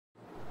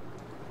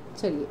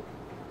चलिए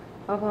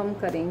अब हम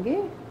करेंगे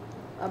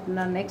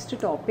अपना next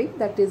topic,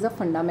 that is the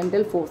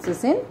fundamental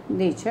forces in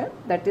nature,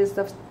 that is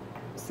the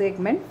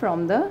segment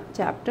from the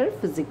chapter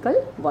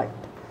physical world.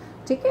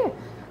 ठीक है,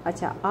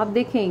 अच्छा आप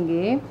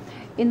देखेंगे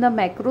in the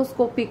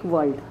macroscopic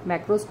world,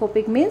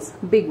 macroscopic means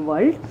big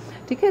world,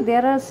 ठीक है,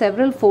 there are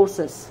several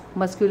forces,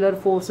 muscular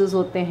forces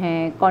होते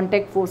हैं,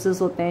 contact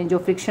forces होते हैं जो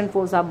फ्रिक्शन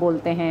फोर्स आप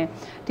बोलते हैं,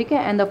 ठीक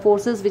है, and the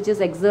forces which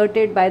is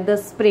exerted by the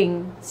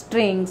spring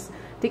strings,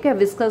 ठीक है,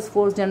 विस्कस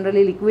फोर्स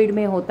जनरली लिक्विड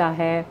में होता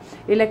है,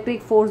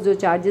 इलेक्ट्रिक फोर्स जो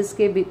चार्जेस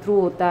के थ्रू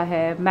होता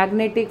है,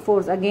 magnetic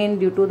force again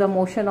due to the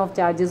motion of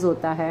charges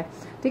होता है,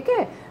 ठीक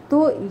है।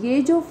 तो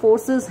ये जो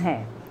फोर्सेस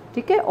हैं,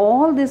 ठीक है,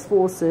 all this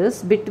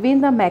forces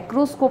between the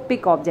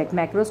macroscopic object,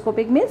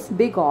 macroscopic means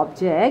big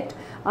object,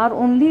 are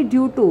only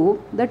due to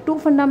the two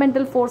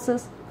fundamental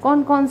forces.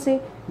 कौन कौन से?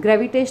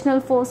 ग्रेविटेशनल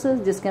फोर्सेस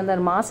जिसके अंदर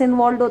मास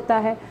इन्वॉल्व होता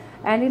है,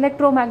 एंड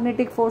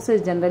इलेक्ट्रोमैग्नेटिक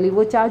फोर्सेस जनरली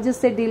वो चार्जेस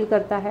से डील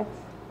करता है,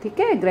 ठीक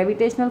है।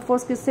 ग्रेविटेशनल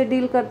फोर्स किससे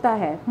डील करता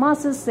है?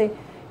 मासेस से।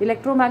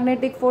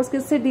 इलेक्ट्रोमैग्नेटिक फोर्स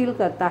किससे डील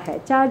करता है?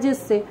 चार्जेस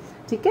से,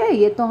 ठीक है।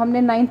 ये तो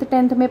हमने 9th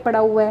 10th में पढ़ा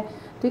हुआ है,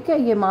 ठीक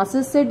है। ये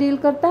मासेस से डील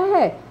करता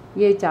है,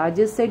 ये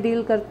चार्जेस से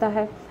डील करता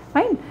है,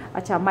 फाइन।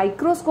 अच्छा,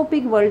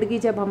 माइक्रोस्कोपिक वर्ल्ड की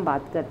जब हम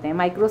बात करते हैं,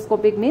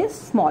 microscopic means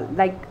small,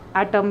 like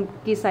atom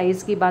की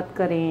साइज की बात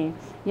करें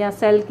या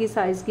सेल की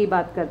साइज की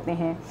बात करते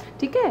हैं,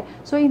 ठीक है।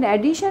 सो in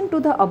addition to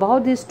the above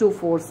this two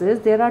forces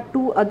there are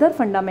to other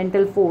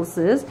fundamental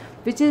forces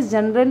which is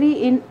generally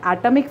in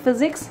atomic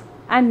physics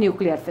and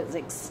nuclear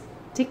physics,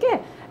 ठीक है।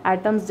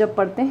 एटम्स जब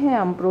पढ़ते हैं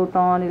हम,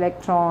 प्रोटॉन,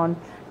 इलेक्ट्रॉन,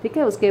 ठीक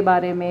है, उसके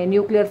बारे में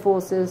nuclear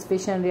forces,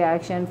 fission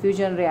reaction,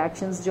 fusion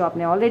reactions जो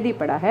आपने ऑलरेडी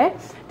पढ़ा है,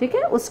 ठीक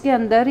है, उसके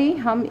अंदर ही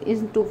हम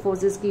इन टू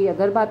फोर्सेस की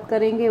अगर बात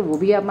करेंगे, वो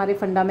भी हमारे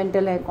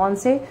फंडामेंटल है। कौन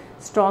से?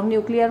 Strong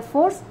nuclear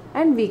force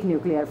and weak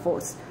nuclear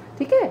force,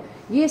 ठीक है।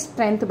 ये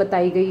स्ट्रेंथ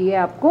बताई गई है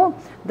आपको,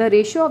 the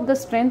ratio of the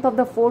strength of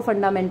the 4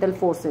 fundamental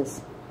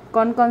forces.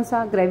 कौन कौन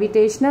सा?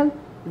 Gravitational,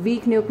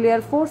 weak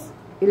nuclear force,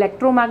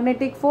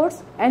 electromagnetic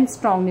force and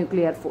strong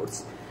nuclear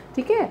force,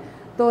 ठीक है।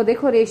 तो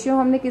देखो रेशियो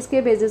हमने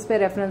किसके बेसिस पे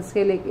रेफरेंस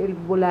के लिए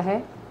बोला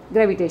है?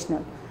 ग्रेविटेशनल।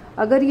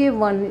 अगर ये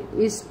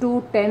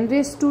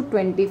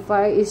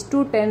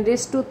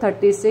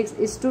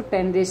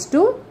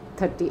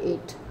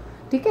 1:10⁻²⁰10⁻36⁰10⁻38,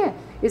 ठीक है।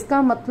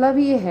 इसका मतलब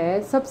ये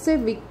है सबसे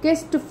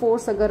वीकेस्ट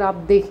फोर्स अगर आप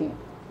देखें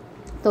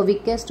तो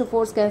वीकेस्ट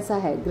फोर्स कैसा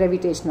है?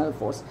 Gravitational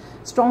force.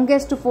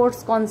 स्ट्रॉन्गेस्ट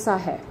फोर्स कौन सा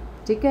है?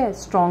 ठीक है,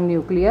 स्ट्रॉन्ग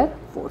न्यूक्लियर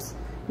फोर्स।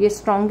 ये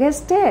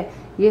स्ट्रॉन्गेस्ट है,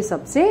 ये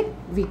सबसे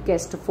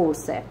वीकेस्ट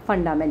फोर्स है,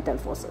 फंडामेंटल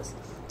फोर्सेस,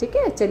 ठीक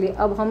है। चलिए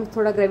अब हम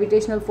थोड़ा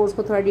ग्रेविटेशनल फोर्स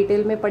को थोड़ा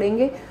डिटेल में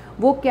पढ़ेंगे।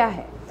 वो क्या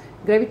है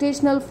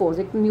ग्रेविटेशनल फोर्स?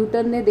 एक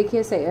न्यूटन ने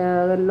देखिए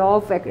लॉ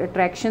ऑफ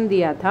अट्रैक्शन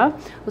दिया था,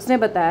 उसने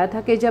बताया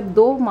था कि जब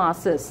दो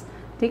मासेस,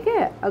 ठीक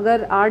है,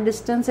 अगर r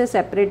डिस्टेंस से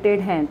सेपरेटेड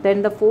हैं,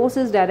 then the force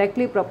is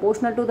directly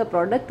proportional to the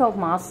product of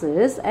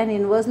masses and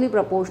inversely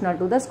proportional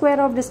to the square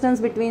of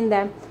distance between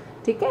them,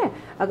 ठीक है।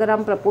 अगर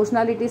हम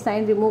प्रोपोर्शनलिटी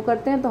साइन रिमूव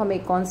करते हैं तो हमें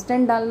एक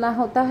कांस्टेंट डालना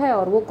होता है,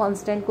 और वो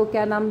कांस्टेंट को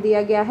क्या नाम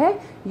दिया गया है?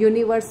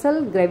 Universal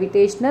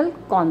gravitational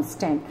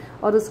constant.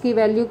 और उसकी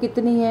वैल्यू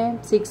कितनी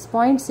है?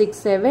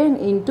 6.67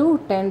 into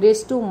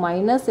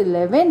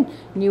 10⁻⁻11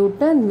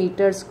 Newton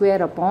metre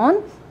square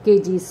upon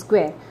kg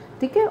square,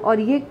 ठीक है। और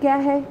ये क्या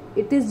है?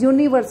 It is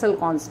universal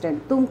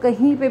constant. तुम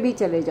कहीं पे भी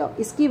चले जाओ,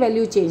 इसकी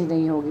वैल्यू चेंज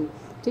नहीं होगी,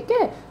 ठीक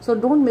है। So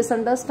don't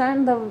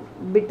misunderstand the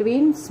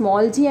between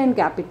small ji and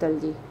capital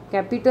G.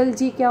 Capital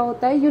G क्या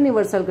होता है?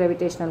 Universal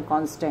gravitational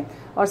constant.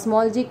 और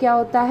स्मॉल जी क्या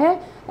होता है?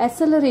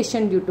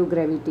 एक्सेलरेशन ड्यू टू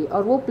ग्रेविटी,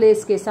 और वो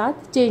प्लेस के साथ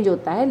चेंज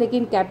होता है,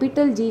 लेकिन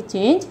कैपिटल जी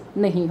चेंज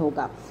नहीं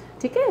होगा,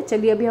 ठीक है।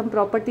 चलिए अभी हम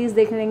प्रॉपर्टीज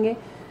देख लेंगे।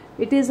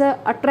 It is a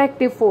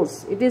attractive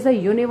force, it is a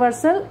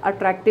universal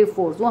attractive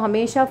force. वो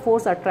हमेशा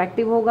फोर्स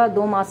अट्रैक्टिव होगा।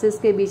 दो मासेस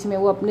के बीच में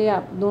वो अपने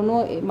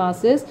दोनों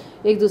मासेस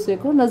एक दूसरे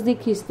को नजदीक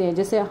खींचते हैं,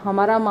 जैसे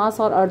हमारा मास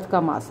और अर्थ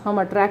का मास, हम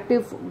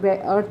अट्रैक्टिव,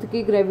 अर्थ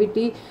की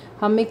ग्रेविटी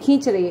हमें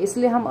खींच रही है,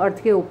 इसलिए हम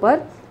अर्थ के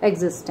ऊपर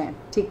एग्जिस्ट हैं,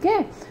 ठीक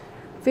है।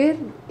 फिर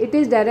it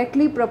is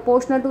directly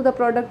proportional to the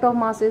product of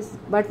masses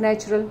but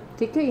natural,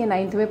 ठीक है, ये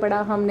 9th में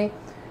पढ़ा हमने।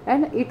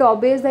 And it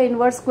ऑबेज the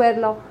inverse square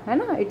law, है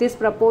ना। It is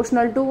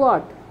proportional to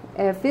what?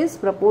 F is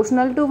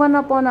proportional to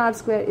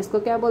 1/r²। इसको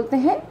क्या बोलते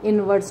हैं?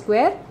 Inverse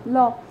square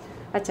law.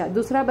 अच्छा,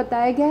 दूसरा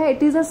बताया गया है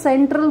it is a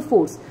central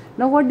force.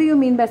 Now what do you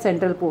mean by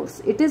central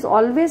force? It is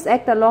always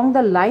act along the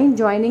line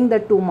joining the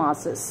two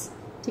masses,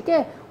 ठीक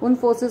है। उन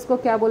फोर्सेस को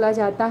क्या बोला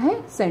जाता है?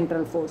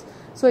 Central force.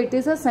 So it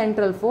is a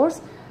central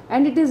force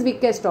and it is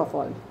weakest of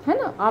all, है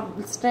ना। आप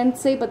स्ट्रेंथ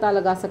से ही पता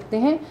लगा सकते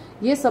हैं,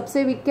 ये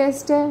सबसे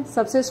वीकेस्ट है।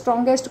 सबसे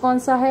स्ट्रॉन्गेस्ट कौन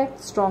सा है?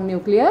 स्ट्रॉन्ग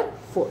न्यूक्लियर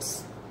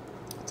फोर्स,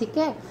 ठीक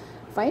है,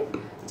 फाइन।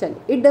 चलिए,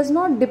 it does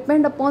not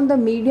depend upon the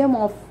medium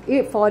of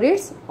for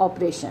its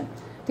operation,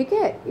 ठीक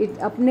है।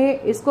 अपने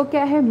इसको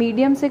क्या है?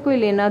 मीडियम से कोई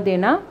लेना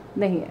देना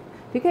नहीं है,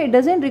 ठीक है। It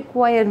doesn't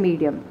require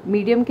medium,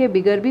 medium के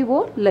बिगर भी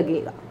वो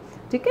लगेगा,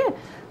 ठीक है।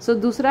 सो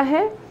दूसरा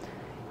है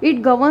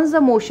इट गवर्न्स द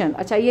मोशन।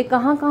 अच्छा, ये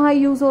कहाँ कहाँ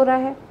यूज हो रहा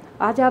है?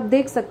 आज आप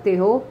देख सकते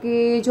हो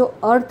कि जो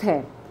अर्थ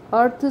है,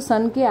 अर्थ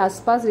सन के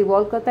आसपास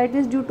रिवॉल्व करता है, it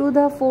is due to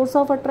the force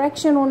of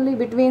attraction only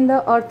between the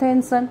earth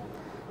and सन,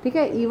 ठीक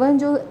है। इवन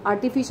जो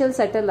आर्टिफिशियल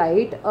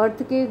सैटेलाइट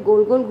अर्थ के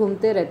गोल गोल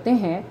घूमते रहते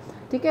हैं,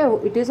 ठीक है,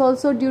 it is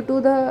also due to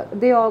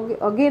they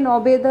again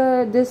ओबे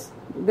दिस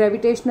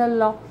ग्रेविटेशनल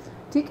लॉ,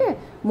 ठीक है।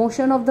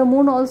 Motion of the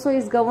moon also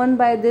is govern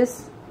by this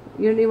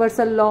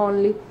universal law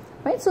only,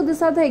 right. So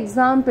this are the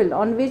example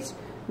on which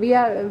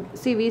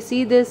we see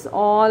this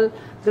all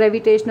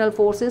gravitational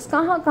forces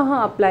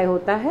कहाँ apply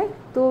होता है।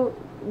 तो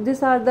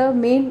these are the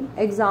main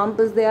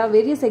examples, there are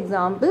various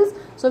examples,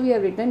 so we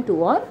have written 2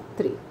 or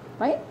 3,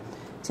 right।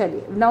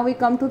 चलिए, now we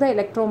come to the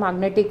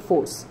electromagnetic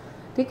force,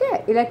 ठीक है।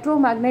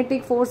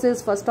 electromagnetic force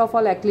is first of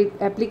all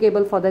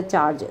applicable for the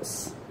charges,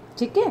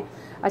 ठीक है।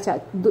 अच्छा,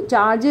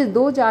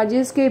 दो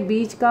charges के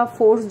बीच का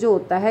force जो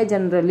होता है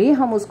जनरली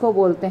हम उसको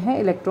बोलते हैं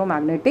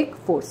इलेक्ट्रोमैग्नेटिक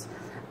फोर्स।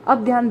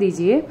 अब ध्यान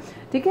दीजिए,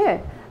 ठीक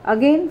है।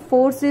 Again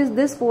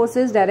this force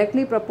is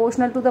directly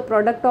proportional to the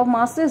product of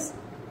masses.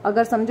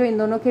 अगर समझो इन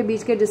दोनों के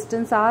बीच के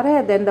डिस्टेंस आर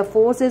है, then the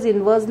force is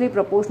inversely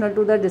proportional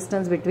to the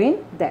distance between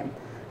them.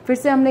 फिर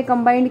से हमने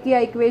कंबाइंड किया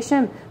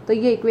इक्वेशन, तो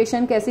ये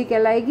इक्वेशन कैसी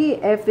कहलाएगी,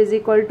 F is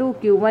equal to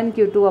Q1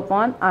 Q2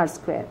 upon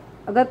R²।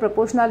 अगर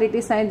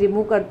प्रोपोर्शनलिटी साइन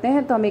रिमूव करते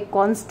हैं तो हम एक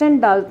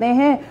कांस्टेंट डालते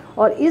हैं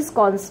और इस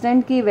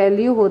कांस्टेंट की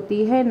वैल्यू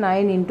होती है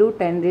 9 ×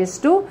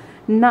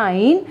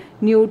 10⁹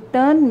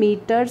 Newton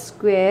metre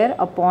square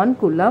upon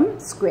coulomb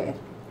square,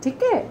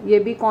 ठीक है। ये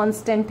भी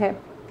कांस्टेंट है,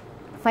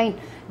 फाइन।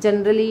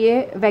 जनरली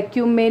ये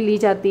वैक्यूम में ली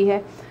जाती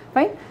है,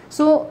 फाइन।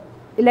 सो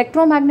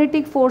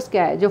इलेक्ट्रोमैग्नेटिक फोर्स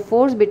क्या है, जो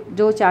फोर्स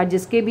जो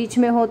चार्जेस के बीच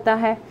में होता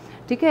है,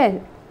 ठीक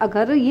है।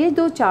 अगर ये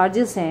दो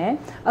चार्जेस हैं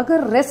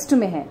अगर रेस्ट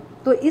में है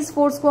तो इस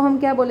फोर्स को हम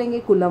क्या बोलेंगे,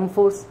 कूलम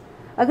फोर्स।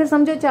 अगर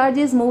समझो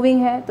चार्जेस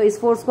मूविंग है तो इस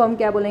फोर्स को हम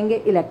क्या बोलेंगे,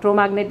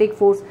 इलेक्ट्रोमैग्नेटिक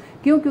फोर्स।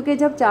 क्यों, क्योंकि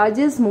जब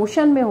चार्जेस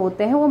मोशन में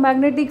होते हैं वो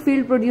मैग्नेटिक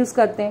फील्ड प्रोड्यूस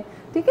करते हैं,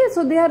 ठीक है।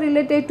 सो they are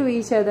related to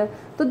each other.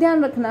 तो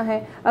ध्यान रखना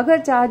है, अगर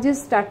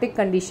चार्जेस स्टैटिक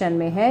कंडीशन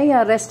में है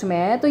या रेस्ट में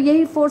है तो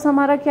यही फोर्स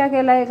हमारा क्या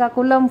कहलाएगा,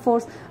 कूलम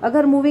फोर्स।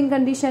 अगर मूविंग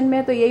कंडीशन में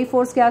है तो यही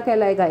फोर्स क्या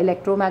कहलाएगा,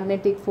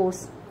 इलेक्ट्रोमैग्नेटिक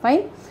फोर्स,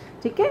 फाइन,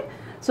 ठीक है।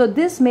 So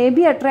this may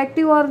be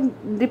attractive और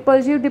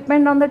repulsive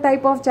depend on the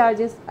type of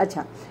charges.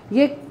 अच्छा,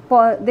 ये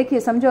देखिए,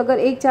 समझो अगर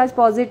एक चार्ज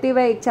पॉजिटिव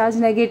है एक चार्ज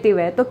नेगेटिव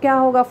है तो क्या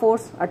होगा,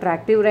 फोर्स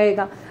अट्रैक्टिव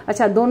रहेगा।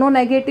 अच्छा, दोनों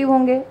नेगेटिव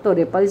होंगे तो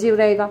रिपल्सिव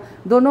रहेगा,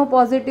 दोनों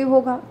पॉजिटिव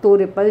होगा तो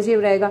रिपल्सिव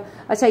रहेगा।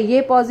 अच्छा,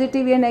 ये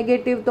पॉजिटिव ये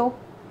नेगेटिव तो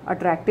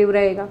अट्रैक्टिव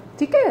रहेगा,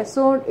 ठीक है।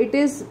 So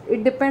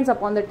it depends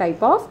upon the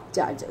type of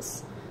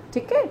charges,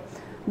 ठीक है।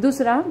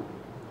 दूसरा,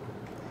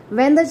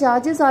 when the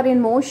charges are in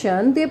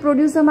motion they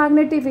produce a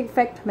magnetic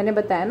effect। मैंने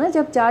बताया ना,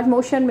 जब चार्ज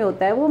मोशन में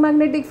होता है वो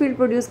मैग्नेटिक फील्ड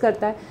प्रोड्यूस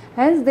करता है,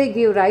 hence they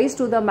give rise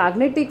to the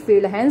magnetic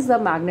field, hence the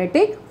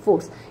magnetic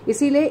force।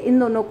 इसीलिए इन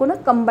दोनों को ना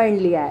कंबाइंड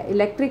लिया है।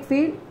 Electric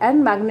field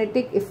and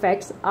magnetic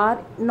effects are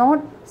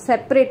not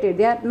separated,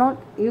 they are not,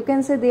 you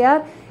can say they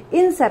are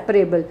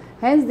inseparable,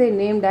 hence they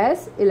named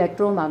as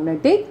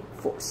electromagnetic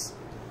force।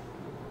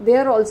 they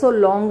are also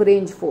long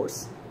range force,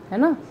 है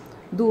ना,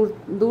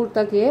 दूर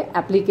तक ये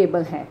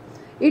एप्लीकेबल है।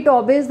 It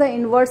obeys the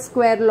inverse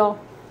square law,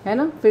 है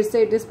ना, फिर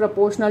से it is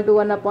proportional to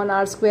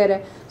 1/r²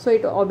 है, so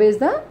it obeys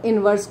the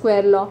inverse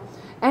square law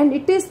and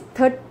it is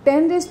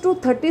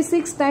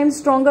 10⁻36 times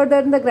stronger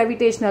than the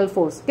gravitational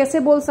force. कैसे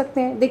बोल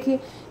सकते हैं, देखिए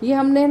ये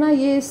हमने ना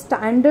ये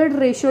स्टैंडर्ड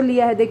रेशियो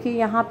लिया है, देखिए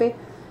यहाँ पे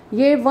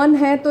ये 1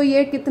 है तो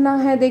ये कितना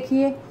है,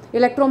 देखिए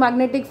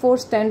इलेक्ट्रोमैग्नेटिक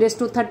फोर्स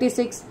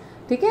 10⁻36,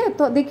 ठीक है।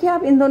 तो देखिए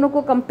आप इन दोनों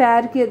को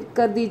कंपेयर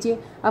कर दीजिए,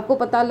 आपको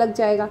पता लग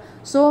जाएगा।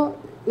 सो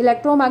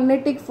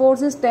electromagnetic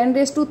force is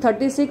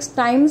 10⁻36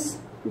 times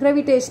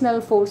gravitational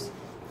force,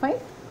 fine.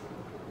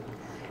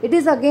 It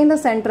is again the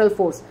central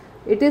force.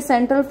 It is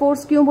central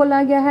force क्यों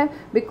बोला गया है,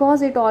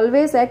 because it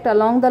always act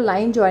along the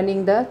line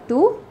joining the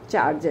two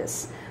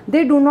charges.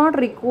 They do not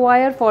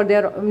require for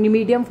their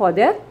medium for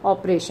their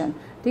operation,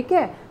 ठीक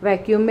है।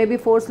 Vacuum में भी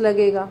force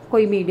लगेगा,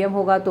 कोई मीडियम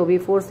होगा तो भी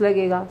फोर्स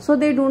लगेगा। सो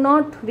they do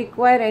not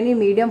require any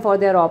medium for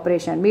their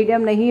operation.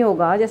 Medium नहीं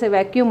होगा, जैसे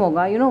वैक्यूम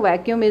होगा, you know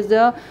vacuum is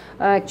the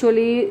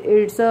actually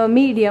it's a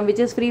medium which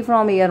is free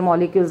from air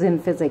molecules in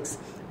physics,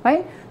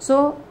 right? So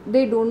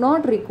they do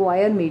not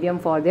require medium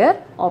for their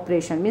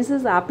operation, means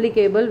is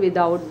applicable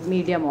without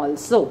medium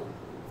also.